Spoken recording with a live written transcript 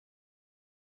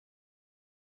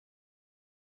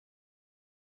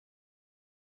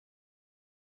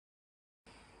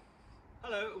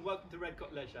Hello and welcome to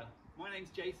Redcote Leisure. My name's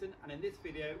Jason, and in this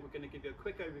video we're going to give you a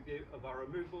quick overview of our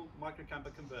removable micro camper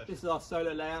conversion. This is our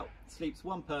solo layout. Sleeps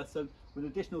one person with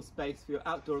additional space for your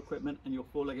outdoor equipment and your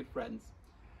four-legged friends.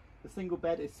 The single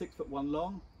bed is 6'1"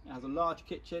 long. It has a large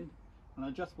kitchen and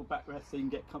an adjustable backrest so you can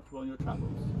get comfortable on your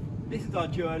travels. This is our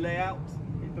duo layout.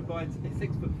 It provides a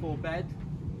 6'4" bed,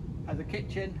 has a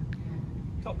kitchen,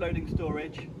 top loading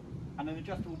storage and an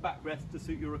adjustable backrest to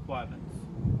suit your requirements.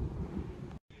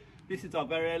 This is our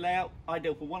Vario layout,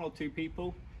 ideal for one or two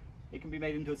people. It can be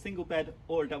made into a single bed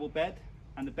or a double bed,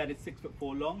 and the bed is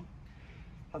 6'4" long.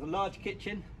 Has a large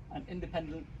kitchen and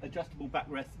independent adjustable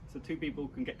backrest so two people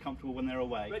can get comfortable when they're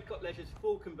away. Redcote Leisure's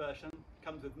full conversion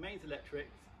comes with mains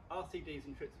electrics, RCDs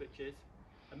and trip switches,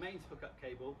 a mains hookup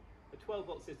cable, a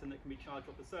 12-volt system that can be charged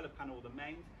off the solar panel or the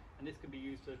mains, and this can be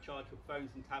used to charge with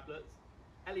phones and tablets,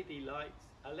 LED lights,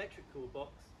 an electric cool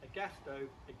box, a gas stove,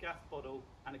 a gas bottle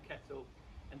and a kettle,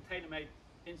 and tailor-made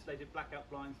insulated blackout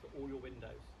blinds for all your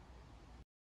windows.